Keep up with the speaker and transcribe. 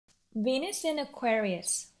Venus in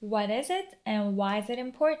Aquarius. What is it and why is it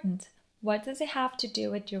important? What does it have to do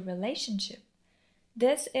with your relationship?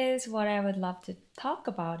 This is what I would love to talk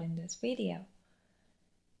about in this video.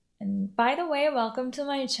 And by the way, welcome to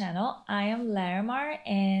my channel. I am Larimar,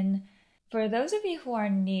 and for those of you who are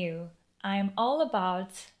new, I am all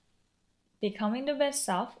about becoming the best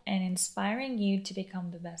self and inspiring you to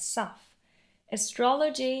become the best self.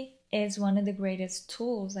 Astrology is one of the greatest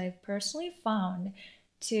tools I've personally found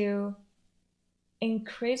to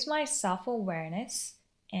increase my self-awareness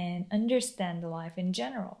and understand the life in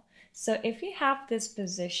general. So if you have this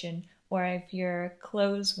position, or if your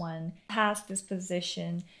close one has this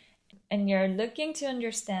position and you're looking to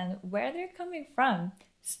understand where they're coming from,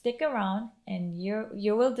 stick around and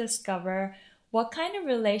you will discover what kind of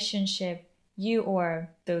relationship you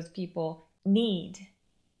or those people need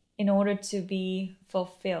in order to be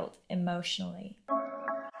fulfilled emotionally.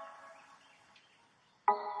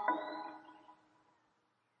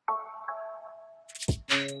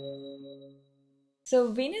 So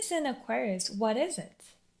Venus in Aquarius, what is it?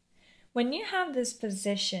 When you have this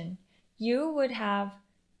position, you would have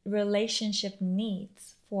relationship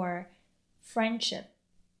needs for friendship.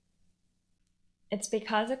 It's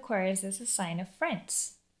because Aquarius is a sign of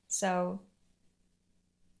friends. So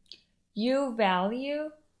you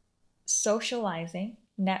value socializing,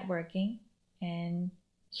 networking, and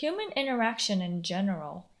human interaction in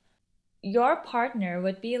general. Your partner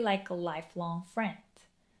would be like a lifelong friend.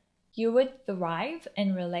 You would thrive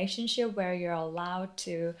in a relationship where you're allowed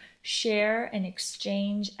to share and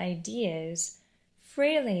exchange ideas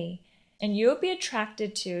freely, and you'll be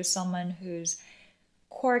attracted to someone who's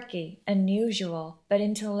quirky, unusual, but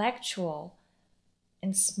intellectual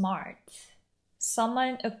and smart.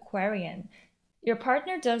 Someone Aquarian. Your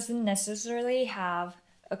partner doesn't necessarily have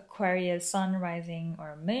Aquarius sun, rising,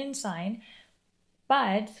 or moon sign,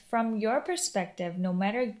 but from your perspective, no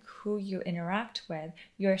matter who you interact with,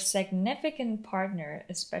 your significant partner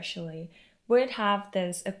especially would have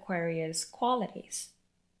these Aquarius qualities.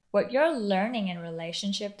 What you're learning in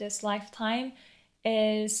relationship this lifetime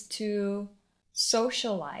is to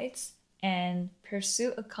socialize and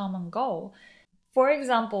pursue a common goal. For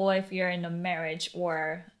example, if you're in a marriage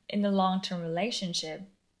or in a long-term relationship,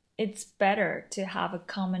 it's better to have a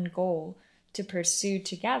common goal to pursue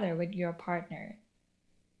together with your partner,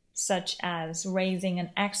 such as raising an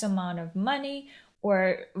X amount of money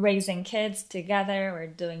or raising kids together or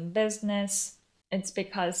doing business. It's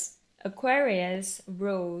because Aquarius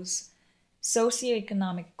rules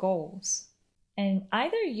socioeconomic goals, and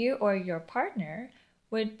either you or your partner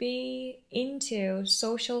would be into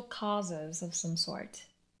social causes of some sort.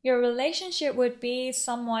 Your relationship would be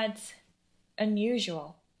somewhat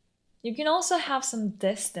unusual. You can also have some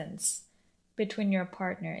distance between your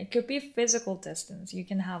partner. It could be physical distance. You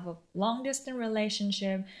can have a long distance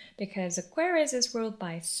relationship because Aquarius is ruled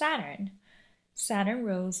by Saturn. Saturn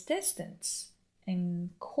rules distance and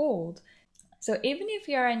cold. So even if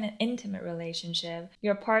you're in an intimate relationship,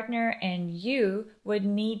 your partner and you would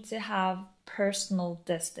need to have personal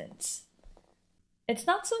distance. It's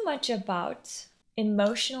not so much about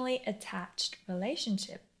emotionally attached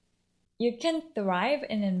relationship. You can thrive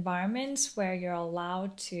in environments where you're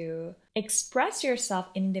allowed to express yourself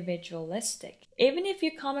individualistic, even if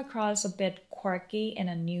you come across a bit quirky and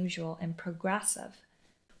unusual and progressive.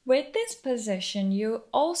 With this position, you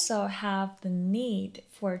also have the need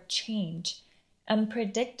for change,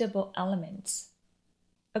 unpredictable elements.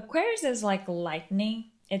 Aquarius is like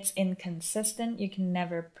lightning. It's inconsistent. You can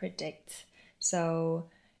never predict. So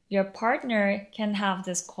your partner can have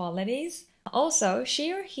these qualities. Also,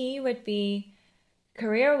 she or he would be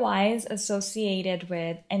career-wise associated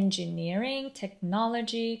with engineering,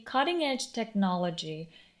 technology, cutting-edge technology,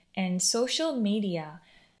 and social media,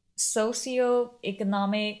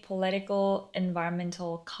 socio-economic, political,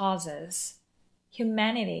 environmental causes,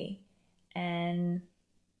 humanity, and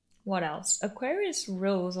what else? Aquarius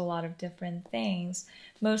rules a lot of different things.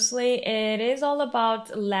 Mostly it is all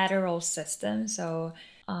about lateral system. So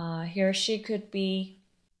he or she could be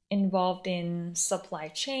involved in supply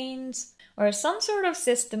chains or some sort of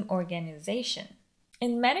system organization.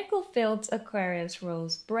 In medical fields, Aquarius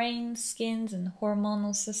rules brains, skins, and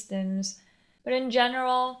hormonal systems. But in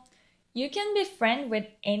general, you can befriend with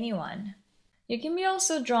anyone. You can be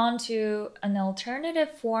also drawn to an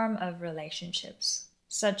alternative form of relationships,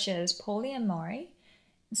 such as polyamory,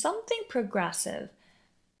 something progressive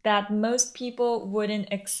that most people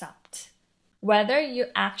wouldn't accept. Whether you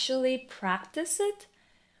actually practice it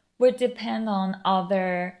would depend on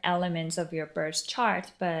other elements of your birth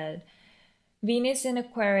chart, but Venus in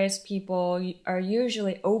Aquarius people are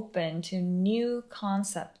usually open to new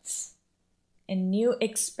concepts and new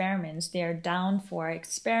experiments. They are down for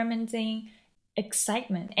experimenting,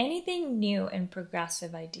 excitement, anything new and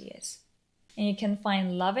progressive ideas. And you can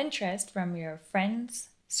find love interest from your friends,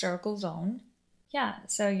 circle zone. Yeah,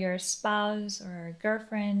 so your spouse or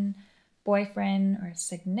girlfriend, boyfriend, or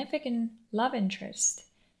significant love interest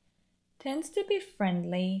tends to be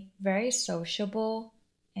friendly, very sociable,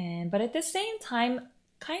 but at the same time,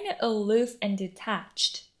 kind of aloof and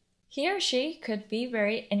detached. He or she could be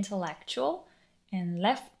very intellectual and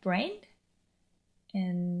left-brained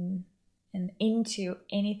and into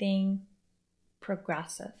anything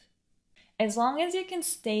progressive. As long as you can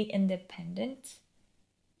stay independent,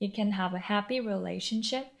 you can have a happy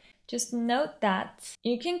relationship. Just note that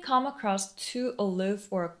you can come across too aloof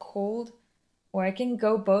or cold, or it can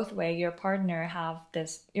go both ways. Your partner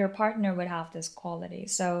would have this quality.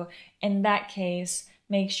 So in that case,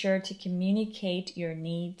 make sure to communicate your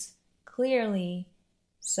needs clearly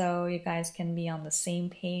so you guys can be on the same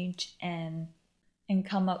page and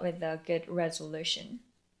come up with a good resolution.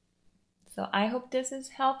 So I hope this is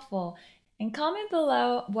helpful. And comment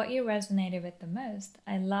below what you resonated with the most.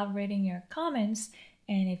 I love reading your comments.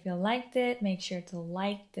 And if you liked it, make sure to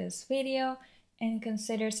like this video and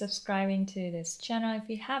consider subscribing to this channel if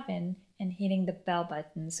you haven't, and hitting the bell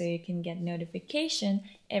button so you can get notification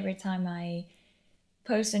every time I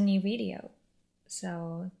post a new video.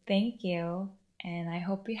 So thank you, and I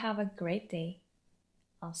hope you have a great day.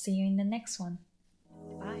 I'll see you in the next one.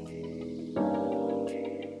 Bye.